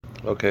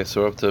Okay,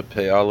 so we're up to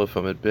Pei Aleph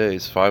Amid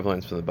Beis, 5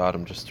 lines from the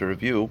bottom. Just to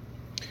review,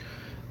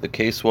 the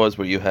case was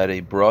where you had a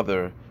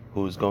brother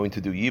who was going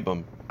to do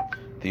Yibam.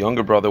 The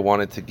younger brother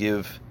wanted to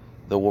give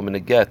the woman a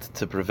get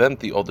to prevent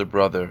the older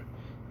brother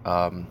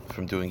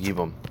from doing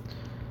Yibam.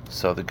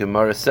 So the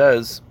Gemara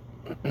says,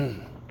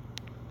 that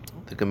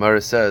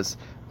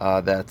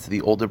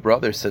the older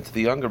brother said to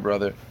the younger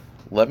brother,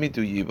 "Let me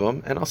do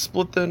Yibam, and I'll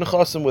split the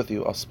Nechasim with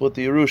you. I'll split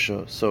the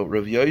Yerusha." So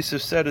Rav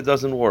Yosef said it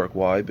doesn't work.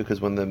 Why? Because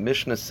when the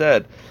Mishnah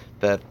said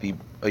that the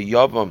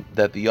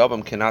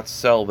Yavam cannot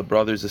sell the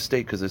brother's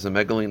estate because there's a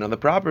megalin on the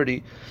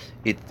property,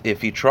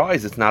 if he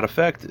tries, it's not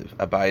effective.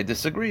 Abaye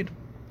disagreed.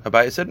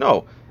 Abaye said,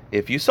 "No,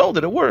 if you sold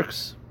it, it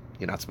works.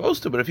 You're not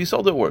supposed to, but if you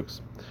sold it, it works."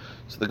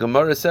 So the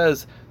Gemara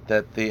says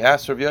that they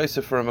asked Rav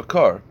Yosef for a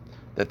makar,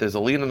 that there's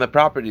a lien on the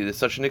property to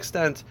such an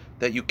extent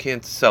that you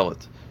can't sell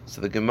it. So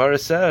the Gemara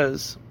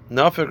says,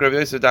 Nafik Rav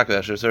Yosef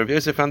Dakasher. So Rav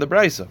Yosef found the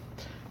Brisa.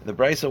 The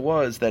Brisa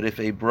was that if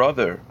the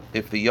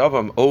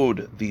Yavam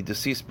owed the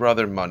deceased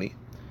brother money,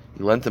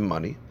 he lent him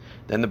money,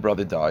 then the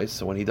brother dies.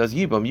 So when he does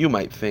Yibam, you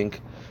might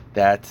think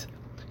that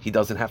he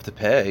doesn't have to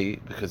pay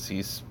because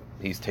he's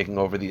taking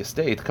over the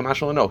estate.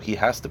 Kamashal, no, he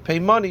has to pay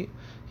money.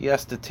 He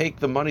has to take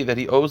the money that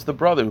he owes the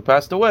brother who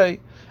passed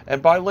away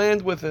and buy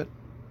land with it.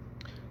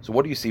 So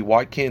what do you see?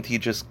 Why can't he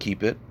just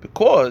keep it?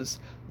 Because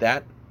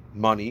that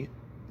money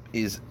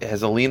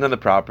has a lien on the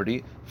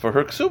property for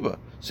her ksuba,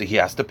 so he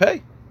has to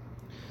pay.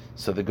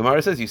 So the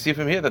Gemara says, you see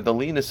from here that the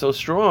lien is so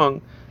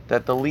strong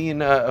that the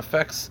lien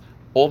affects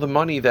all the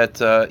money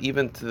that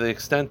even to the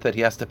extent that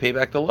he has to pay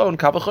back the loan,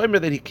 kabachomer,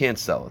 that he can't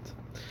sell it.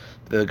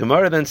 The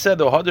Gemara then said,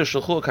 "The Hadar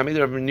Shalchul Kamid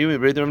Rav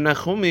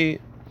Nachumi."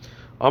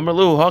 Rav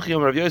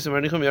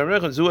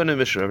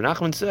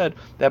Nachman said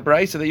that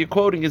brisa that you're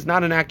quoting is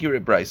not an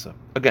accurate brisa.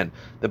 Again,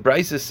 the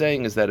brisa is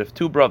saying is that if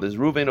two brothers,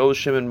 Reuven owes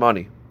Shimon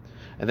money,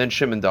 and then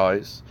Shimon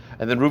dies,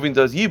 and then Reuven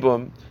does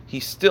Yibum, he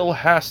still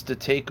has to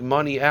take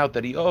money out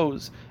that he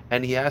owes,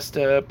 and he has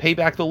to pay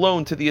back the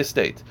loan to the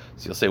estate.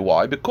 So you'll say,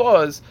 why?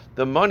 Because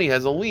the money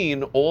has a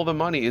lien, all the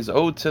money is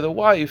owed to the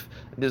wife,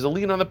 and there's a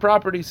lien on the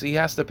property, so he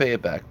has to pay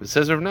it back. But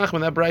says Rav Nachman,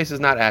 that brisa is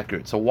not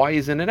accurate. So why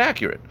isn't it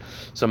accurate?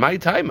 So my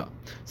taima.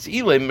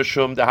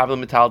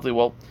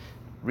 Well,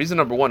 reason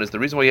number one is the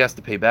reason why he has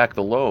to pay back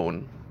the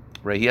loan,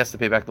 right? He has to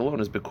pay back the loan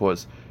is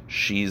because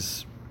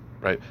she's,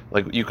 right?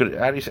 Like, you could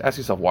ask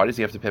yourself, why does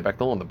he have to pay back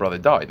the loan? The brother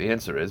died. The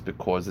answer is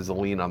because there's a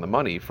lien on the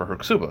money for her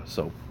ksuba.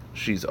 So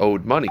she's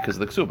owed money because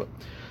of the ksuba.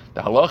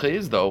 The halacha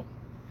is, though,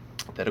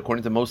 that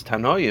according to most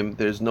Tanoim,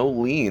 there's no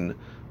lien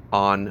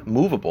on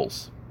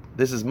movables.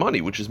 This is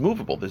money, which is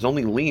movable. There's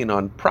only lien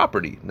on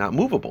property, not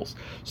movables.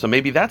 So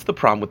maybe that's the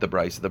problem with the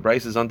brisa. The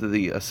brisa is under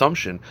the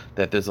assumption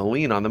that there's a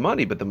lien on the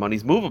money, but the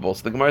money's movable.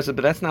 So the Gemara said,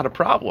 but that's not a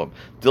problem.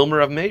 Dilmer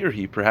Rav Meir,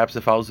 perhaps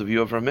it follows the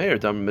view of Rav Meir.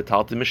 Rav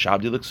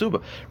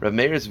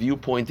Meir's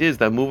viewpoint is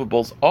that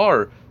movables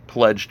are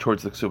pledged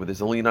towards the ksuba.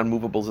 There's a lien on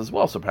movables as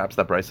well, so perhaps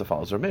that brisa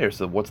follows Rav Meir.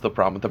 So what's the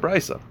problem with the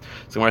brisa? So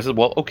the Gemara says,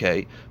 well,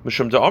 okay,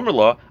 Mishum de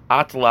Amrla,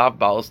 atlav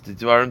balas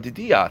divarim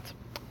didiyat.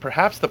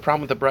 Perhaps the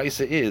problem with the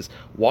brisa is,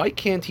 why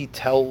can't he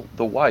tell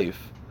the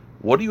wife,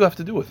 what do you have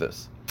to do with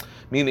this?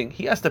 Meaning,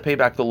 he has to pay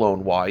back the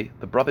loan. Why?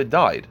 The brother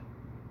died.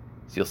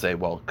 So you'll say,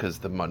 well, because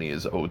the money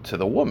is owed to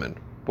the woman.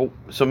 But,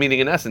 so meaning,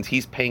 in essence,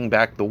 he's paying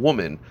back the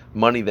woman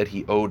money that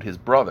he owed his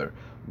brother.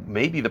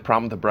 Maybe the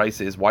problem with the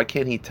brisa is, why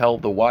can't he tell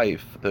the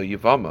wife, the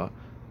Yavama,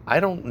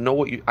 I don't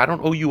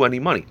owe you any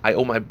money. I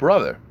owe my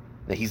brother.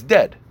 Now, he's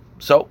dead.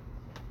 So,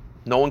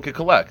 no one could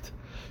collect.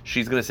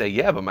 She's going to say,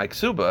 yeah, but my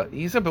ksuba.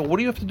 He said, but what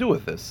do you have to do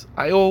with this?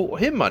 I owe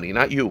him money,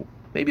 not you.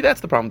 Maybe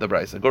that's the problem with the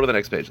brisa. Go to the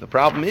next page. The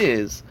problem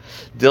is,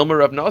 Dilma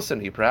Rav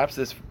Nosson. Perhaps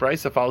this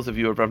brisa follows the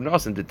view of Rav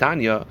Nosson.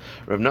 Titania,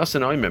 Rav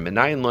Nosson oimer,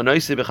 menayin lo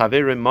noise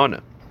b'chaverim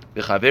mana.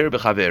 B'chaver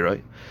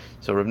b'chaveroi.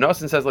 So Rav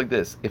Nosson says like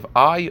this, if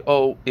A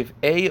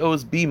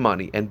owes B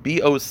money and B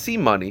owes C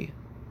money,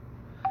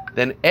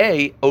 then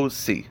A owes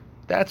C.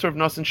 That's Rav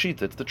Nosson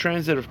Shita. It's the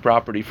transitive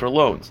property for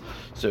loans.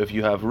 So if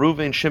you have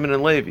Reuven, Shimon,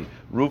 and Levi,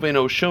 Reuven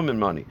owes Shimon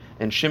money,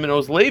 and Shimon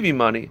owes Levi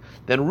money,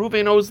 then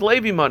Reuven owes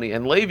Levi money,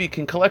 and Levi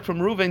can collect from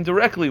Reuven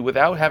directly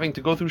without having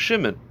to go through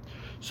Shimon.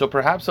 So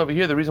perhaps over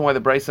here, the reason why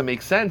the brisa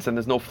makes sense, and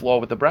there's no flaw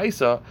with the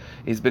brisa,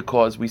 is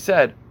because we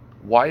said,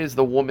 why does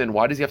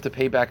he have to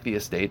pay back the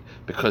estate?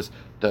 Because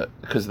the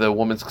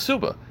woman's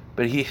ksuba.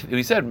 But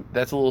he said,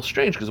 that's a little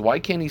strange, because why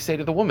can't he say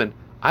to the woman,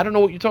 I don't know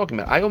what you're talking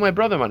about. I owe my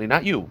brother money,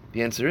 not you.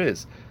 The answer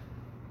is,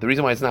 the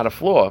reason why it's not a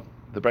flaw,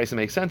 the brisa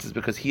makes sense, is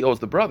because he owes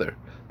the brother.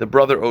 The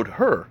brother owed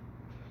her.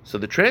 So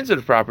the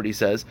transitive property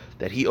says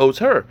that he owes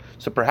her.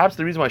 So perhaps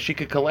the reason why she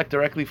could collect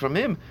directly from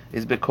him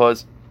is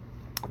because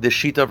the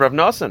shita of Rav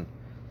Nosson.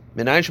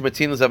 So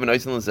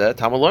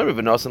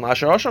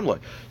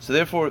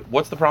therefore,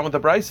 what's the problem with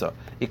the brisa?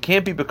 It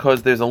can't be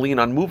because there's a lien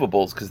on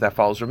movables, because that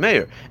follows Rav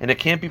Meir, and it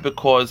can't be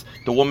because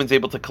the woman's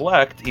able to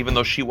collect, even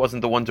though she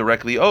wasn't the one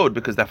directly owed,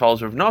 because that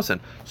follows Rav Nosson.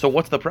 So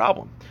what's the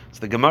problem?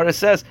 So the Gemara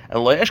says, the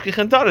answer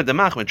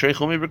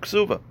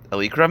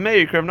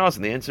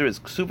is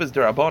ksuvas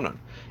derabanan.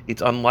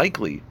 It's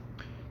unlikely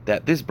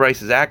that this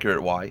brisa is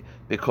accurate. Why?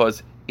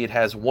 Because it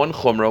has one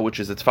chumrah, which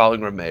is it's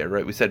following Rav Meir,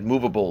 right? We said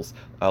movables,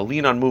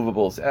 lien on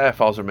movables,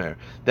 follows Rav Meir.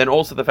 Then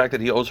also the fact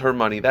that he owes her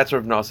money, that's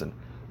Rav Nosson.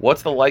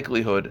 What's the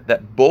likelihood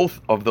that both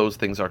of those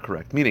things are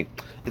correct? Meaning,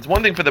 it's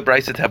one thing for the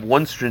Brisa to have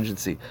one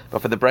stringency,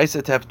 but for the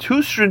Brisa to have two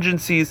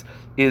stringencies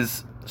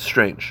is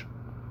strange.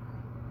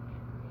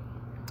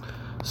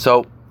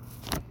 So,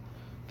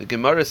 the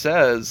Gemara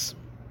says,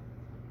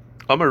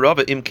 Amar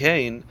Rava im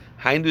kain,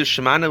 Rava says,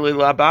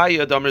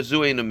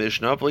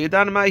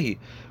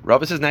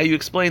 now you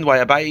explained why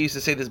Abaye used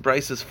to say this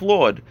Brisa is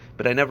flawed,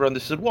 but I never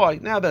understood why.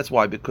 Now that's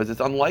why, because it's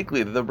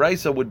unlikely that the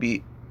Brisa would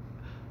be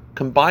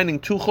combining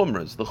two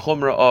chumras, the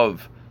chumrah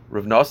of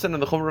Rav Nosson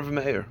and the chumrah of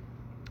Meir.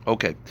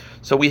 Okay,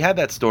 so we had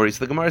that story.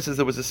 So the Gemara says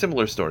there was a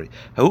similar story.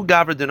 In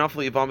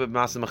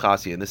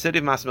the city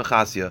of Mas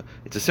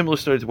it's a similar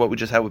story to what we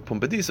just had with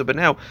Pumbedisa, but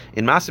now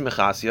in Mas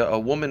a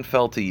woman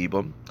fell to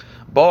Yibam.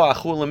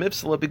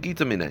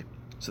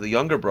 So the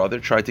younger brother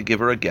tried to give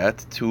her a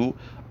get to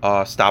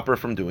stop her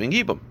from doing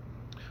Yibam.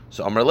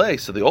 So Amar,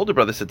 so the older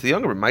brother said to the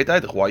younger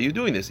brother, why are you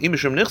doing this?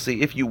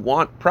 If you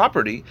want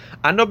property,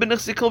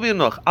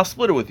 I'll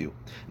split it with you.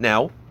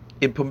 Now,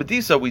 in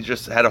Pumbedisa, we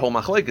just had a whole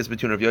machlekes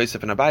between Rav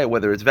Yosef and Abaye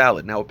whether it's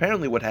valid. Now,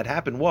 apparently what had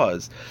happened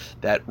was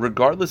that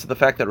regardless of the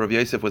fact that Rav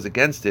Yosef was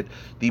against it,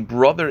 the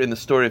brother in the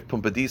story of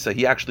Pumbedisa,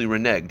 he actually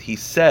reneged. He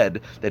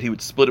said that he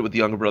would split it with the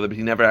younger brother, but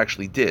he never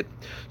actually did.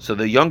 So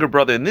the younger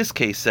brother in this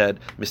case said,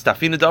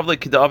 Mistafina Davle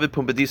Kidavid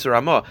Pumbedisa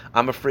Rama,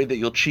 I'm afraid that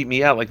you'll cheat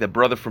me out like that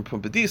brother from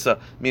Pumbedisa,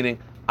 meaning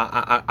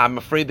I'm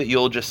afraid that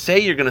you'll just say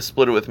you're going to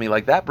split it with me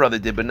like that brother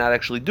did, but not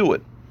actually do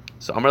it.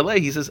 So Amar Lei,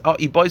 he says,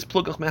 Ibois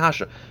plugach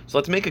mehasha. So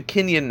let's make a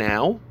kinyan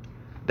now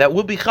that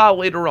will be chal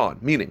later on.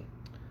 Meaning,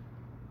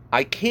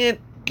 I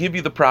can't give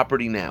you the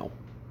property now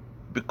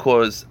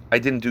because I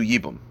didn't do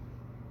yibum.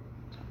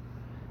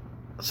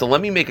 So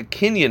let me make a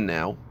kinyan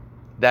now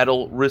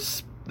that'll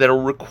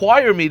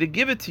require me to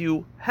give it to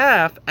you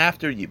half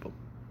after yibum.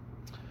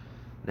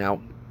 Now,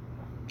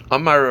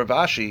 Amar Rav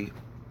Ashi.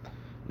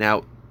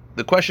 Now,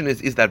 the question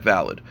is that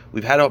valid?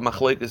 We've had a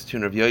machlekes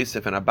between Rav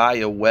Yosef and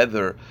Abaye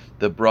whether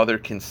the brother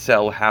can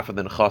sell half of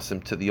the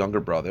nechasim to the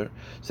younger brother.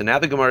 So now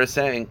the Gemara is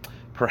saying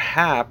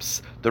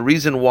perhaps the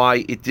reason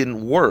why it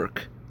didn't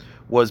work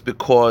was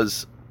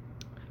because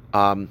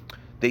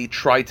they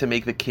tried to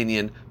make the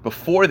kinyan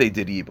before they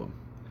did yibum.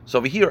 So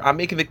over here, I'm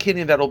making the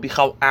kinyan that'll be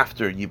chal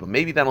after yibum.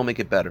 Maybe that'll make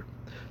it better.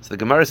 So the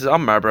Gemara says,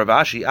 Amar Rav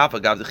Ashi, Afa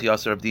gav the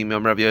chiyasar of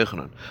Dimi Rav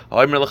Yochanan.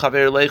 Oimer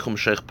lechaver leichum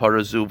sheich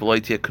parazu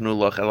v'loitia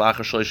knulach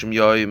elacha shloshim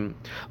yoim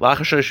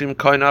lacha shloshim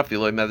koinaf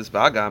v'loi medis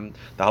b'agam.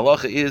 The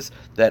halacha is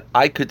that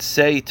I could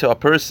say to a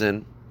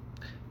person,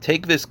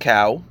 take this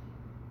cow,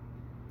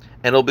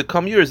 and it'll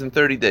become yours in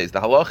 30 days. The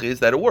halacha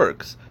is that it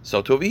works.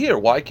 So to over here,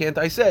 why can't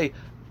I say,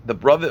 the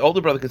older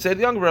brother can say to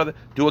the younger brother,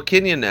 do a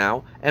kinyan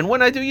now, and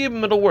when I do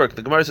yibum, it'll work.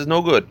 The Gemara says,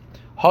 no good.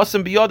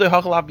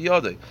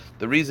 The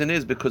reason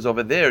is because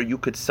over there you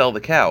could sell the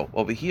cow.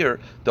 Over here,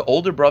 the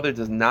older brother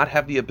does not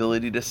have the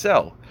ability to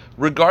sell,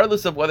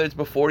 regardless of whether it's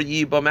before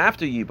Yibam,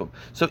 after Yibam.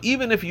 So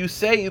even if you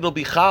say it'll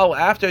be chal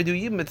after I do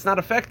Yibam, it's not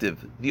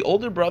effective. The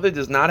older brother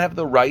does not have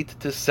the right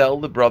to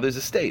sell the brother's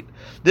estate.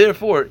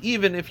 Therefore,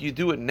 even if you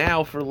do it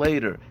now for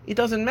later, it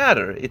doesn't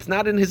matter. It's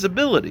not in his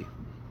ability.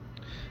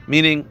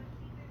 Meaning,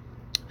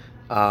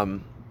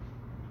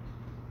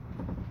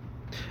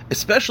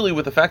 especially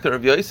with the fact that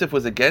Rav Yosef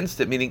was against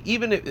it, meaning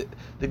even if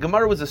the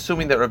Gemara was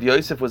assuming that Rav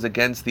Yosef was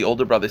against the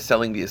older brother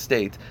selling the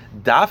estate,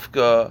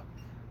 Dafka,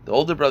 the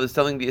older brother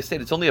selling the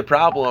estate, it's only a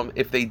problem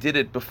if they did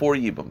it before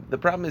Yibam. The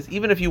problem is,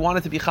 even if you want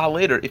it to be chal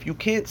later, if you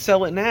can't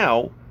sell it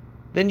now,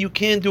 then you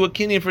can't do a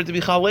kinyan for it to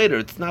be chal later.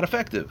 It's not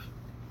effective.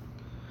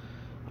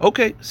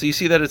 Okay, so you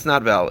see that it's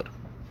not valid.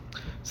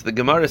 So the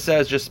Gemara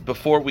says, just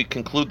before we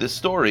conclude this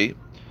story,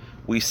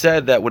 we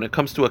said that when it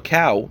comes to a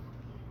cow,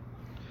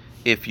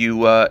 if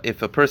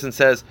a person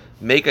says,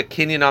 make a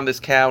kinyan on this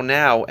cow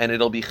now and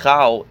it'll be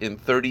chal in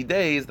 30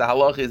 days, the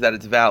halacha is that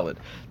it's valid.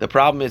 The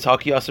problem is,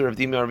 Haki Yasser of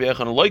Dimi Rav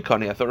Yechon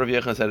Loikani, I thought Rav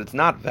Yechon said it's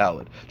not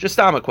valid. Just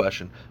a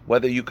question,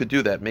 whether you could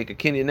do that, make a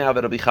kinyan now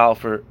that'll be chal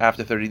for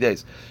after 30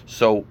 days.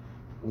 So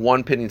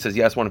one opinion says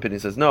yes, one opinion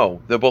says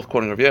no. They're both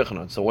quoting Rav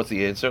Yochanan. So what's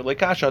the answer? The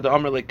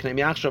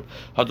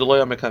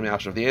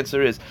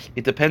answer is,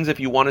 it depends if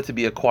you want it to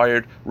be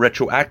acquired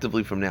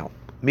retroactively from now.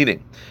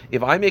 Meaning,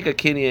 if I make a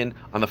kinyan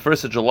on the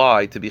 1st of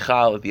July to be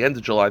chal at the end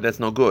of July,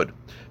 that's no good,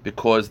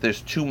 because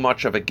there's too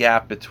much of a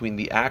gap between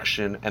the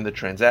action and the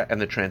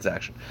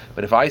transaction.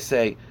 But if I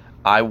say,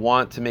 I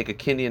want to make a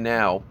kinyan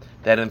now,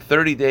 that in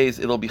 30 days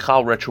it'll be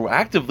chal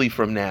retroactively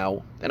from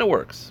now, then it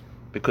works.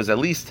 Because at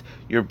least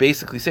you're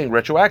basically saying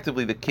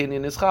retroactively the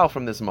kinyan is chal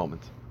from this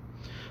moment.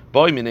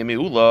 They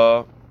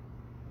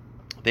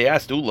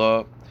asked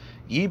Ula,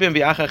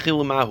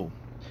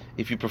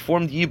 if you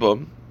performed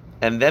Yibam,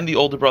 and then the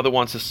older brother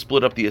wants to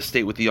split up the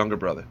estate with the younger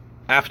brother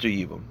after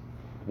Yibam,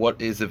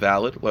 what is it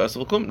valid?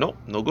 No,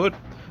 no good.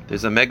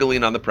 There's a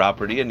megalin on the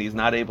property, and he's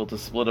not able to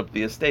split up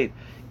the estate.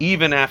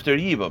 Even after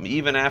Yibam,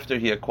 even after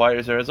he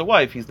acquires her as a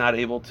wife, he's not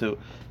able to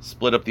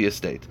split up the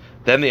estate.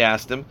 Then they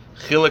asked him,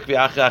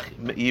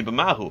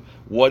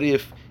 what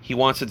if he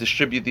wants to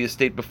distribute the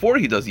estate before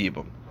he does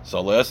Yibum.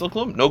 So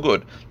no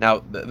good.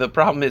 Now the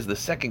problem is the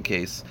second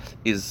case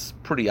is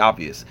pretty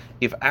obvious.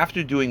 If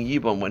after doing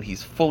Yibum, when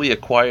he's fully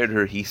acquired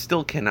her, he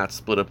still cannot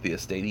split up the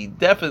estate, he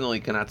definitely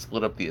cannot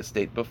split up the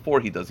estate before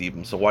he does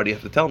Yibum. So why do you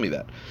have to tell me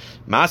that?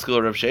 The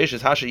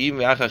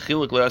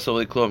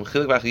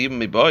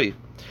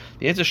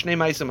answer Shnei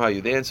Ma'asim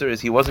Hayu. The answer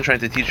is he wasn't trying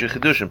to teach you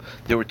Chidushim.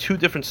 There were two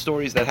different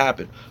stories that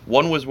happened.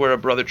 One was where a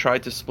brother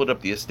tried to split up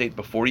the estate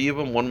before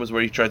Yibum. One was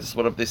where he tried to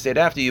split up the estate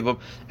after Yibum,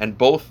 and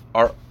both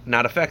are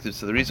not effective.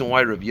 So the reason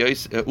why Rav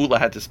Ula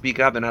had to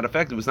speak out they're not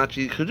effective was not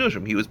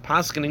Chidushim. He was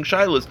paskening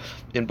shilas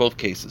in both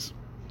cases.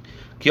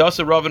 He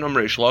concluded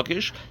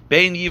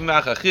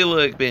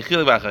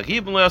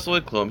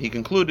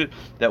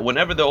that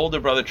whenever the older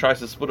brother tries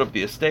to split up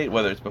the estate,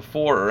 whether it's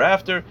before or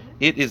after,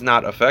 it is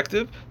not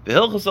effective. And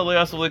the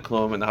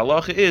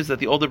halacha is that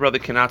the older brother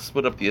cannot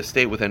split up the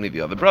estate with any of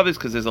the other brothers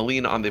because there's a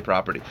lien on the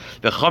property.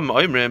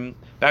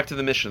 Back to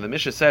the Mishnah. The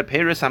Mishnah said,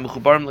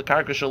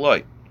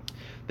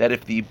 that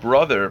if the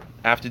brother,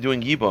 after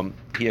doing Yibum,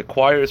 he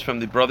acquires from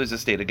the brother's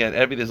estate, again,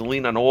 there's a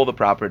lien on all the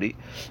property,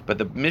 but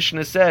the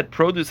Mishnah said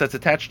produce that's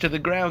attached to the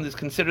ground is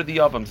considered the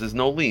Yavams, there's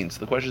no lien.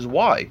 So the question is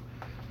why?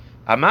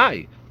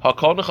 Amai.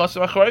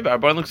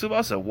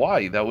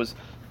 Why? That was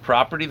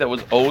property that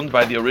was owned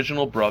by the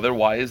original brother.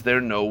 Why is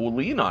there no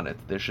lien on it?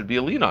 There should be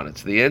a lien on it.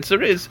 So the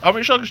answer is,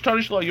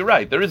 you're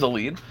right, there is a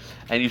lien,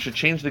 and you should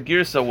change the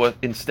gear so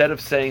instead of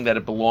saying that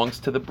it belongs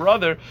to the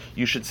brother,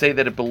 you should say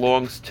that it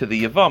belongs to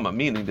the Yavama,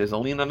 meaning there's a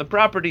lien on the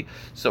property.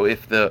 So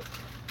if the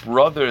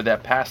brother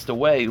that passed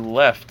away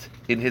left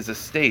in his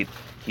estate,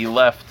 he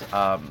left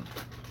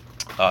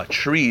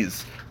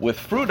trees with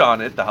fruit on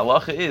it, the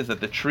halacha is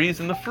that the trees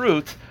and the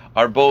fruit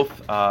are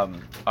both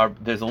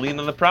there's a lien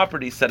on the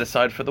property set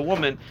aside for the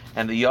woman,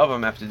 and the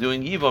yavam, after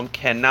doing yivam,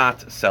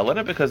 cannot sell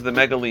it because of the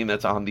mega lien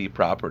that's on the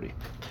property.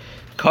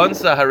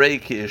 Kansa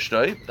harei ki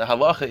ishtoi. The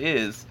halacha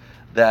is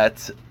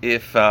that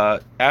if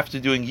after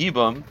doing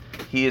yibam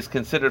he is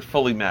considered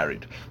fully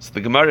married. So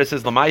the Gemara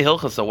says lamai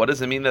hilchasa. What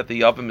does it mean that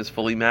the yavam is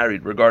fully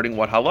married? Regarding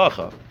what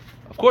halacha?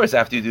 Of course,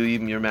 after you do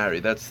yibam, you're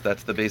married. That's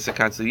the basic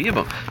concept of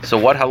yibam. So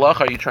what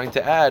halacha are you trying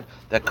to add?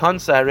 That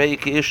kansa harei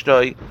ki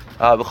ishtoi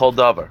b'chol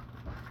davar.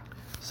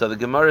 So the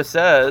Gemara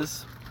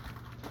says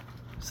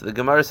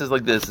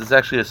like this. It's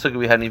actually a sukkah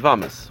we had in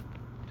Yivamis.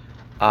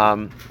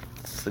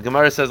 The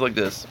Gemara says like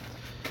this.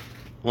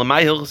 It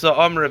means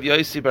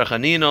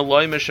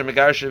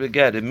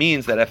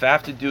that if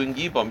after doing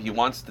Yibam he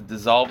wants to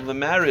dissolve the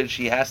marriage,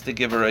 he has to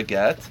give her a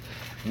get,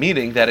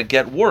 meaning that a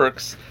get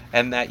works,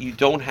 and that you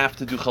don't have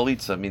to do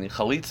chalitza, meaning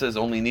chalitza is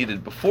only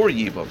needed before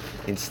Yibam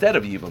instead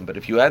of Yibam. But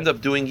if you end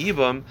up doing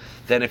Yibam,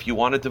 then if you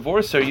want to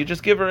divorce her, you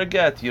just give her a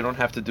get. You don't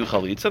have to do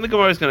chalitza. And the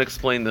Gemara is going to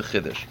explain the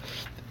chiddush.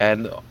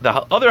 And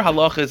the other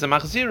halacha is a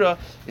machzira,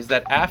 is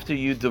that after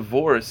you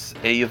divorce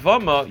a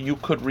yavama, you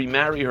could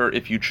remarry her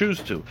if you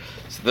choose to.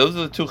 So those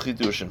are the two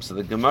chidushim. So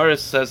the Gemara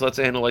says, let's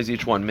analyze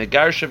each one.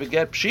 Megar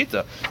sheveget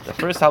pshita. The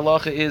first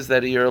halacha is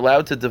that you're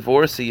allowed to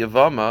divorce a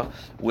yavama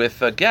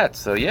with a get.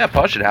 So yeah,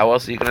 pashit, how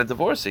else are you going to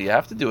divorce her? You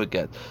have to do a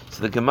get.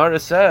 So the Gemara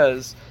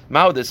says,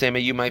 Mao the same,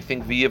 you might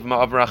think v'yivma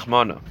av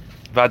rachmana.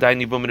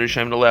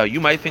 You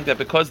might think that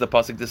because the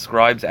pasuk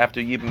describes after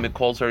Yibam it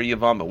calls her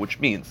Yavama, which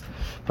means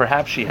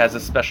perhaps she has a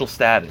special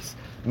status.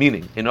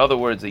 Meaning, in other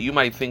words, that you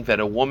might think that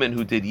a woman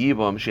who did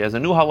Yibam, she has a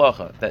new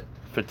halacha, that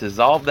to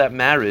dissolve that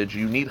marriage,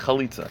 you need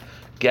chalitza.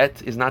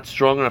 Get is not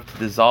strong enough to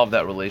dissolve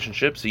that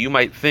relationship, so you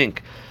might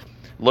think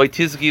Lo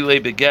tizgi le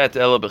beget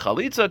ela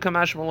b'chalitza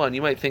kamash malan.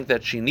 You might think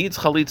that she needs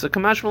chalitza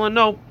kamash malan.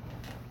 No.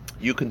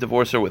 You can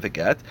divorce her with a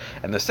get.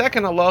 And the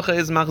second halacha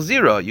is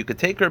machzira. You could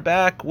take her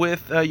back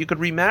with, you could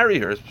remarry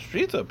her.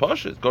 Shita,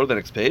 pashas. Go to the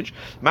next page.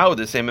 Ma'u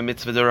the same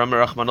mitzvah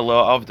derama rachman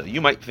avda.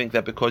 You might think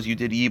that because you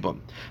did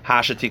yibam,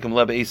 hashatikum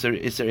leba iser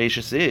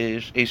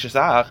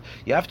eishasach.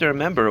 You have to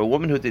remember, a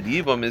woman who did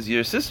yibam is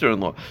your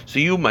sister-in-law. So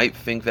you might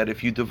think that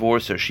if you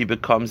divorce her, she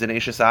becomes an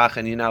eishasach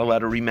and you're not allowed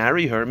to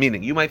remarry her.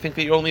 Meaning, you might think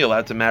that you're only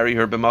allowed to marry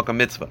her b'makam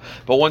mitzvah.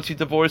 But once you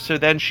divorce her,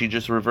 then she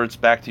just reverts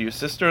back to your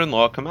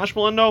sister-in-law.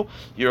 Kamashmala, no,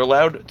 you're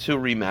allowed to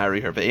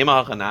remarry her. So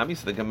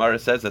the Gemara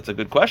says that's a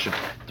good question.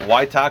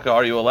 Why taka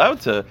are you allowed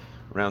to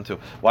round two?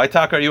 Why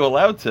taka are you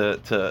allowed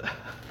to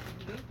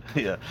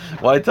yeah?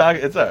 Why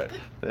taka? It's alright.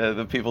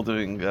 The people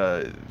doing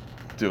the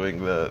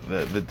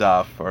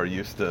daf are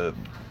used to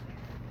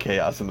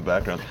chaos in the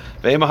background.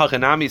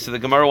 So the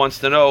Gemara wants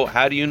to know,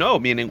 how do you know?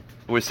 Meaning,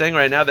 we're saying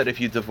right now that if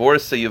you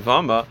divorce a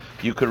Yavama,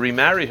 you could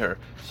remarry her.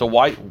 So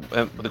why?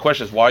 The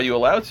question is, why are you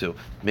allowed to?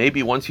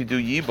 Maybe once you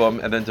do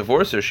Yibam and then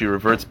divorce her, she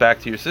reverts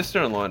back to your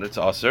sister-in-law and it's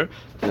Aser.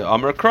 The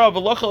Amar Krav,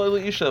 the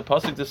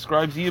pasuk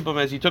describes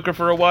Yibam as you took her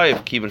for a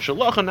wife, Kivan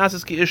Shalacha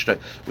Nasas Ki Ishta,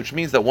 which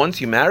means that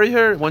once you marry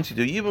her, once you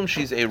do Yibam,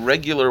 she's a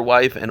regular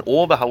wife, and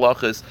all the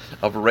halachas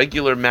of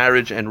regular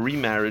marriage and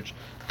remarriage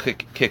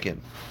kick in.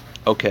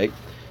 Okay.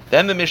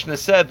 Then the Mishnah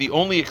said the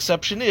only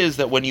exception is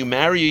that when you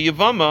marry a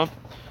Yavama,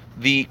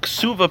 the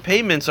ksuva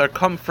payments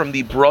come from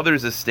the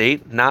brother's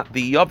estate, not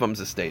the Yavam's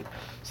estate.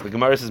 So the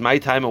Gemara says, "My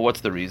time, and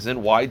what's the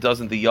reason? Why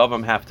doesn't the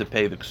Yavam have to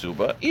pay the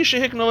ksuba?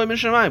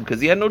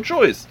 Because he had no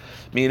choice.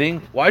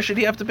 Meaning, why should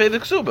he have to pay the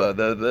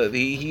ksuba?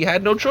 He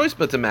had no choice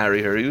but to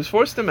marry her. He was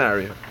forced to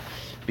marry her.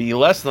 Be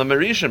less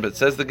lamarishan, but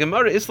says the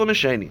Gemara, Islam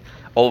Sheni.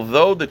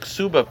 Although the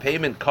ksuba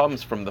payment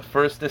comes from the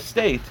first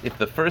estate, if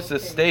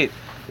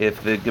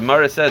the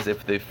Gemara says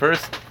if the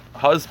first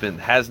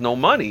husband has no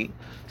money,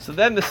 so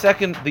then the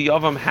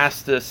Yavam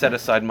has to set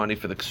aside money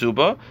for the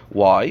ksuba.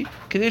 Why?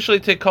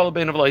 Conditionally take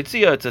kalabein of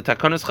laitzia. It's a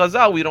takanas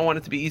chazal. We don't want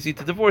it to be easy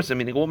to divorce him,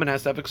 meaning a woman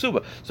has to have a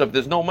ksuba. So if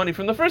there's no money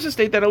from the first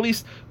estate, then at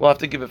least we'll have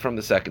to give it from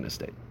the second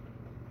estate.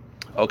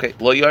 Okay.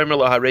 Lo yomer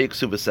laharei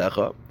ksuba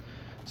secha.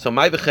 So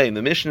my v'chein,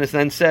 the Mishnah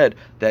then said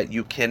that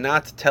you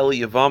cannot tell a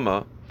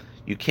Yavama,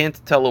 you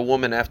can't tell a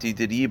woman after you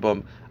did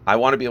Yibum, I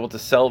want to be able to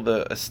sell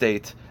the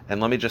estate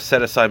and let me just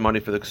set aside money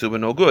for the ksuba,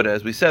 no good.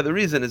 As we said, the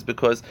reason is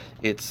because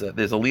it's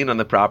there's a lien on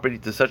the property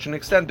to such an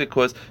extent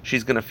because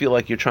she's going to feel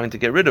like you're trying to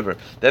get rid of her.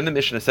 Then the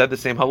Mishnah said the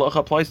same halacha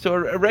applies to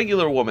a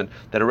regular woman,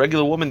 that a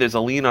regular woman, there's a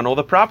lien on all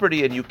the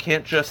property and you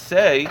can't just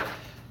say,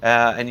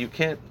 and you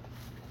can't,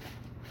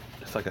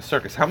 it's like a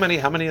circus. How many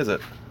is it?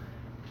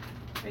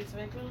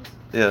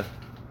 Yeah.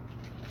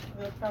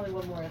 Probably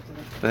one more after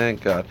this.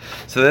 Thank God.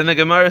 So then the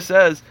Gemara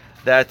says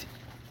that,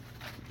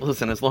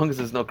 listen, as long as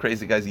there's no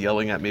crazy guys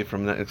yelling at me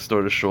from next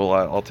door to shul,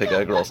 I'll take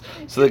egg rolls.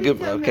 So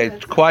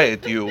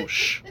quiet, you.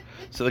 Shh.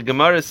 So the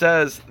Gemara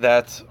says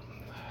that,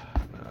 I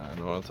don't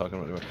know what I'm talking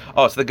about anymore.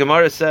 Oh, so the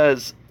Gemara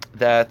says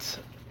that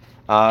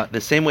the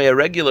same way a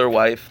regular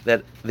wife,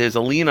 that there's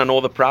a lien on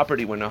all the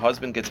property when a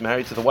husband gets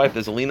married to the wife,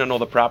 there's a lien on all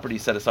the property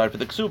set aside for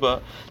the ksuba.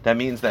 That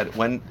means that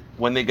when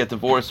they get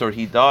divorced or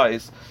he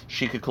dies,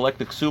 she could collect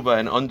the ksuba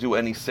and undo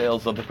any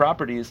sales of the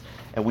properties.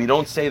 And we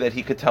don't say that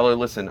he could tell her,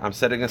 listen, I'm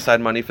setting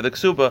aside money for the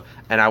ksuba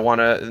and I want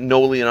to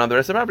no lien on the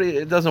rest of the property.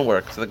 It doesn't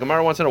work. So the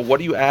Gemara wants to know, what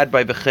do you add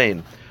by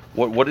v'chein?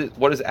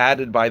 What is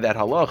added by that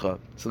halacha?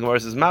 So the Gemara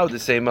says, "Mao the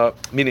same."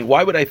 Meaning,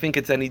 why would I think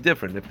it's any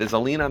different? If there's a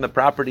lien on the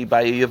property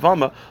by a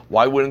yavama,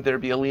 why wouldn't there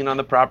be a lien on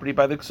the property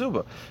by the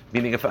ksuba?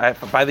 Meaning, if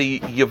by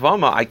the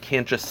yavama I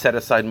can't just set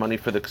aside money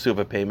for the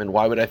ksuba payment,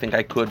 why would I think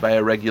I could by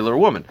a regular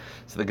woman?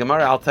 So the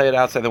Gemara, I'll tell you it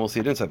outside, then we'll see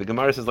it inside. The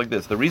Gemara says like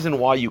this: the reason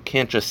why you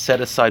can't just set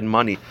aside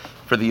money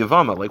for the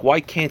yavama, like why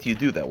can't you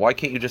do that? Why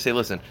can't you just say,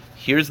 listen,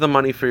 here's the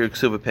money for your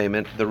ksuba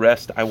payment, the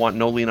rest I want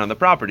no lien on the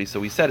property? So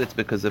we said it's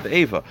because of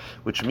Ava,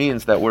 which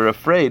means that we're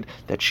afraid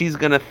that she's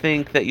going to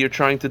think that you're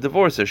trying to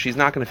divorce her. She's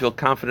not going to feel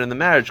confident in the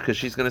marriage because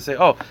she's going to say,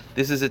 oh,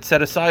 this is it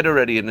set aside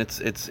already and it's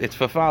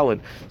verfallen.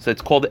 So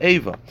it's called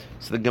Ava.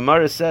 So the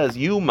Gemara says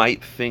you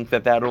might think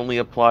that only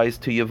applies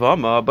to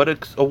Yavama,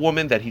 but a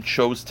woman that he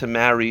chose to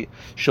marry,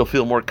 she'll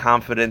feel more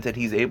confident that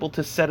he's able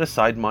to set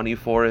aside money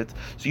for it.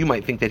 So you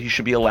might think that he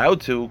should be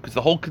allowed to, because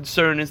the whole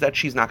concern is that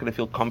she's not going to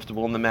feel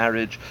comfortable in the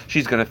marriage.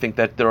 She's going to think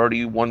that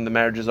the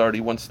marriage is already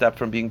one step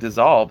from being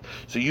dissolved.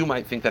 So you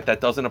might think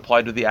that doesn't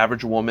apply to the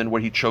average woman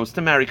where he chose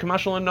to marry.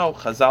 Kamashal, no,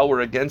 Chazal were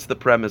against the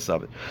premise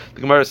of it.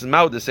 The Gemara says,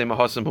 "Ma'u the same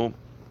ahasim."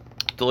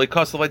 When it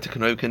comes to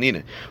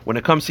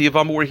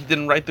Yavama where he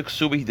didn't write the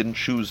ksuba, he didn't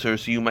choose her,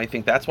 so you might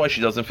think that's why she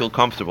doesn't feel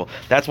comfortable.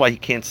 That's why he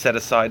can't set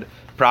aside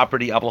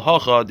property. But the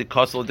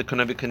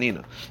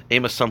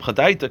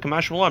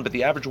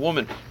average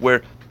woman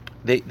where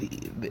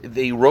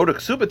they wrote a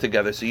ksuba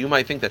together, so you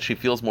might think that she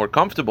feels more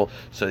comfortable,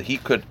 so he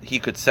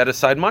could set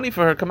aside money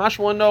for her.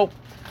 Kamashma, no.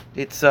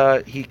 It's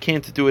he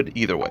can't do it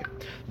either way.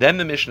 Then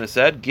the Mishnah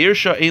said,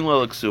 Girsha ein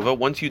la ksuba.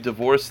 Once you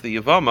divorce the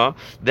Yavama,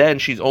 then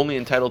she's only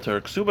entitled to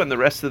her ksuba, and the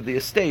rest of the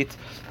estate,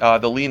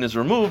 the lien is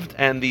removed,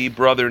 and the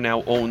brother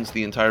now owns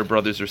the entire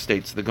brother's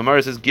estate. So the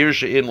Gemara says,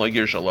 Girsha in la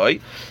Girsha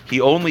loy.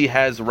 He only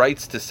has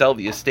rights to sell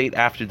the estate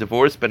after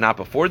divorce, but not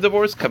before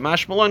divorce.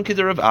 Kamash malan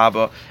kidder Rav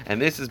Abba,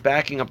 and this is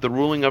backing up the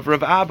ruling of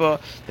Rav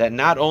Abba that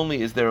not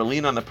only is there a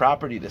lien on the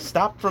property to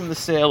stop from the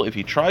sale, if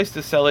he tries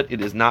to sell it,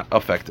 it is not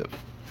effective.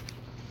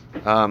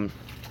 And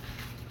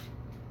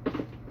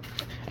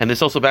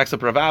this also backs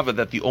up Rav Abba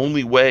that the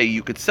only way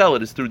you could sell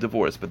it is through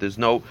divorce, but there's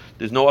no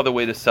other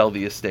way to sell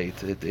the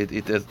estate.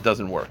 It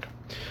doesn't work.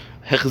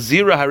 Then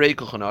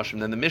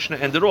the Mishnah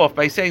ended off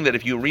by saying that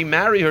if you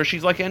remarry her,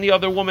 she's like any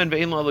other woman,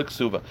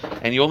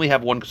 and you only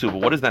have one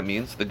ksuba. What does that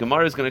mean? So the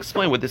Gemara is going to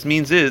explain what this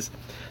means is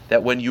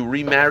that when you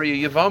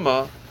remarry a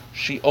Yavama,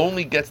 she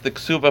only gets the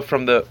ksuba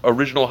from the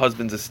original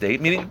husband's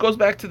estate, meaning it goes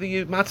back to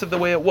the matzav the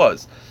way it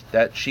was,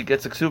 that she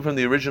gets a ksuba from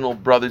the original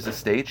brother's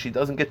estate. She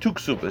doesn't get two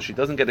ksubas. She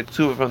doesn't get a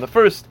ksuba from the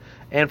first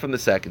and from the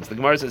second. So the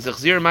Gemara says,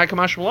 what's the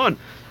chiddush?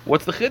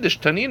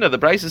 Tanina, the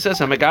Brisa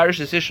says,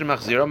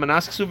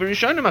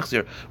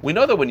 we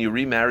know that when you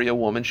remarry a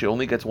woman, she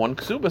only gets one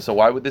ksuba, so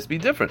why would this be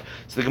different?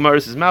 So the Gemara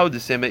says,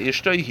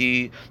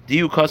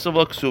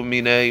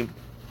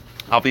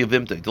 you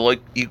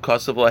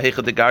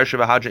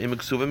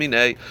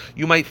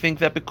might think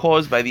that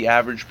because by the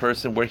average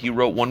person where he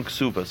wrote one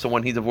ksuba, so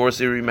when he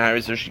divorces her, he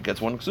remarries her, she gets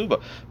one ksuba.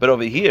 But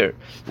over here,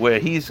 where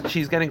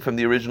she's getting from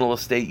the original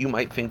estate, you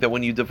might think that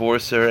when you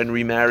divorce her and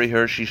remarry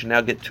her, she should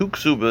now get two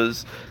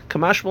ksubas.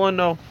 Kamashmalan,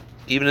 no.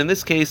 Even in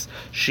this case,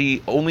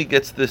 she only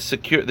gets the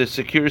secure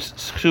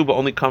ksuba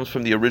only comes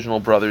from the original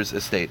brother's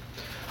estate.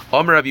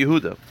 Omer Rav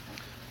Yehuda.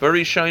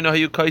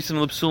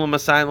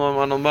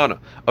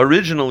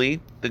 Originally,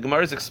 the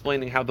Gemara is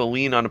explaining how the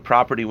lien on a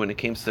property when it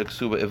came to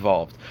ksuba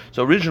evolved.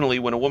 So originally,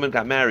 when a woman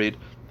got married,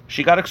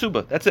 she got a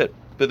ksuba. That's it.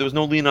 But there was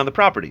no lien on the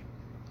property.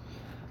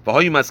 The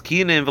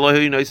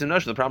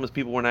problem is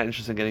people were not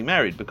interested in getting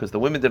married because the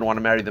women didn't want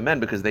to marry the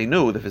men because they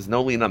knew that if there's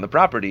no lien on the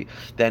property,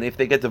 then if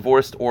they get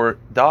divorced or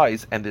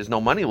dies and there's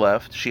no money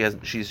left, she's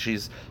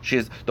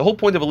the whole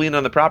point of a lien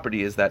on the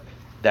property is that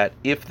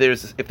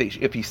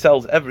if he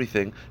sells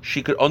everything,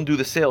 she could undo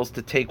the sales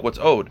to take what's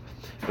owed.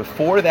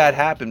 Before that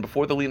happened,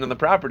 before the lien on the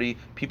property,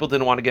 people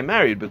didn't want to get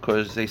married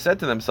because they said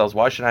to themselves,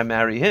 why should I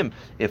marry him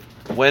if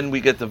when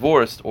we get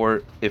divorced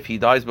or if he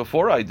dies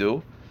before I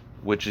do,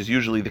 which is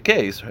usually the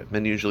case,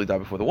 men usually die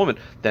before the woman,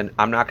 then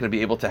I'm not going to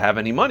be able to have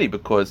any money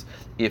because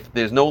if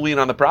there's no lien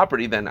on the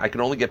property, then I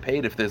can only get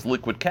paid if there's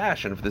liquid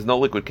cash, and if there's no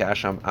liquid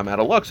cash, I'm out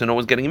of luck, so no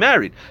one's getting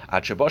married.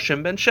 Until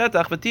Shimon ben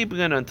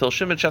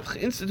Shetach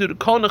instituted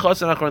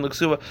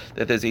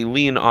that there's a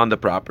lien on the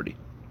property.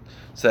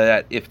 So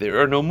that if there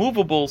are no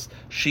movables,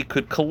 she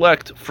could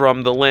collect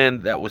from the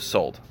land that was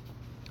sold.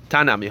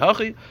 Tanami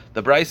Hachi,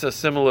 the Brisa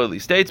similarly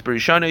states,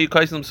 originally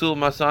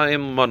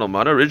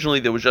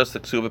there was just a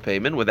ksuba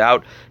payment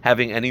without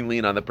having any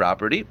lien on the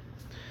property.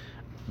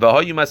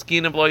 Without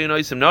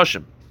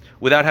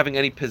having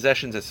any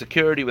possessions as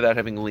security, without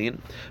having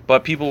lien,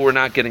 but people were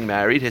not getting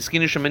married. So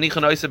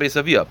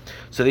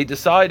they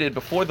decided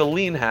before the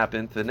lien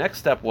happened, the next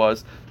step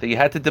was that you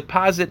had to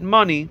deposit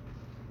money,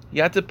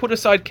 you had to put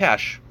aside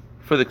cash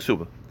for the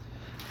ksuba.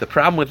 The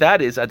problem with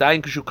that is, the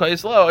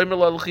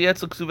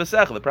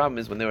problem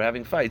is when they were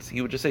having fights,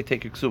 he would just say,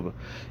 take your ksuba.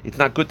 It's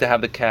not good to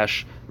have the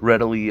cash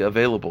readily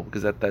available,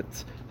 because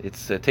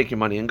it's take your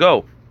money and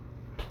go.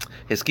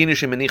 So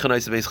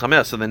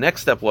the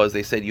next step was,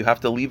 they said, you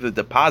have to leave the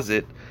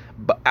deposit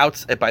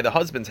by the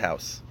husband's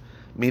house.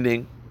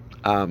 Meaning,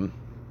 so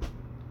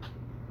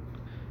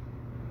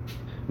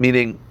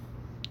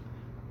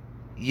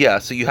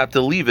you have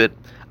to leave it.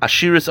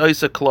 Ashiris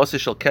Oisa Kolossi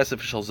Shel Kesef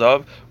Shel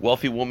Zav.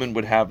 Wealthy woman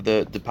would have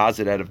the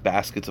deposit out of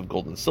baskets of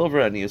gold and silver.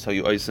 And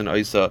Yisayu Oisa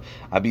Oisa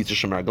Abitza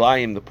Shemar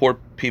Glayim. The poor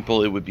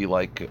people, it would be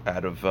like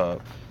out of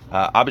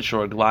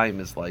Abitza Glayim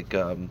is like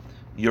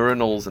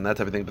urinals and that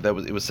type of thing. But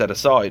it was set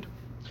aside.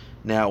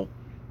 Now,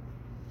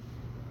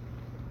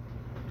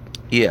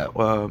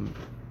 meaning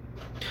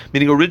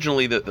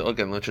originally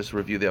again, let's just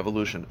review the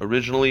evolution.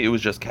 Originally, it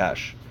was just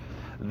cash.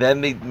 Then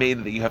they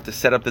made that you have to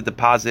set up the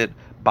deposit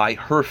by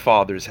her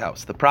father's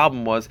house. The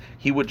problem was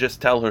he would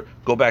just tell her,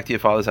 go back to your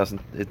father's house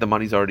and the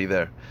money's already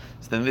there.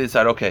 So then they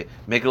decided, okay,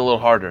 make it a little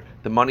harder.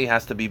 The money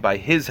has to be by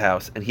his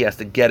house and he has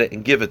to get it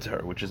and give it to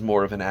her, which is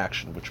more of an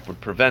action, which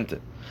would prevent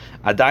it.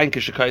 But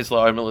obviously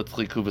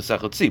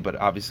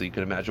you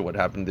can imagine what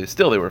happened.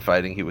 They were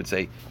fighting. He would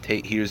say,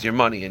 here's your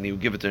money, and he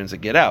would give it to her and say,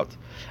 get out.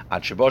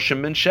 Until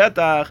Shimon ben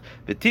Shetach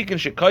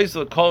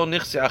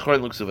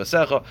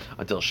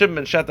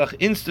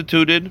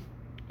instituted,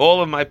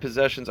 all of my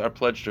possessions are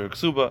pledged to her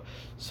ksuba.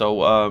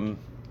 So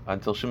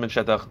until Shimon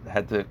Shetach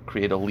had to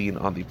create a lien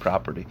on the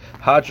property.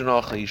 I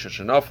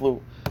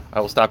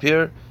will stop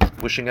here.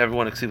 Wishing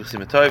everyone a ksiv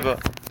tova.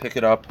 Pick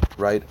it up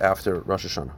right after Rosh Hashanah.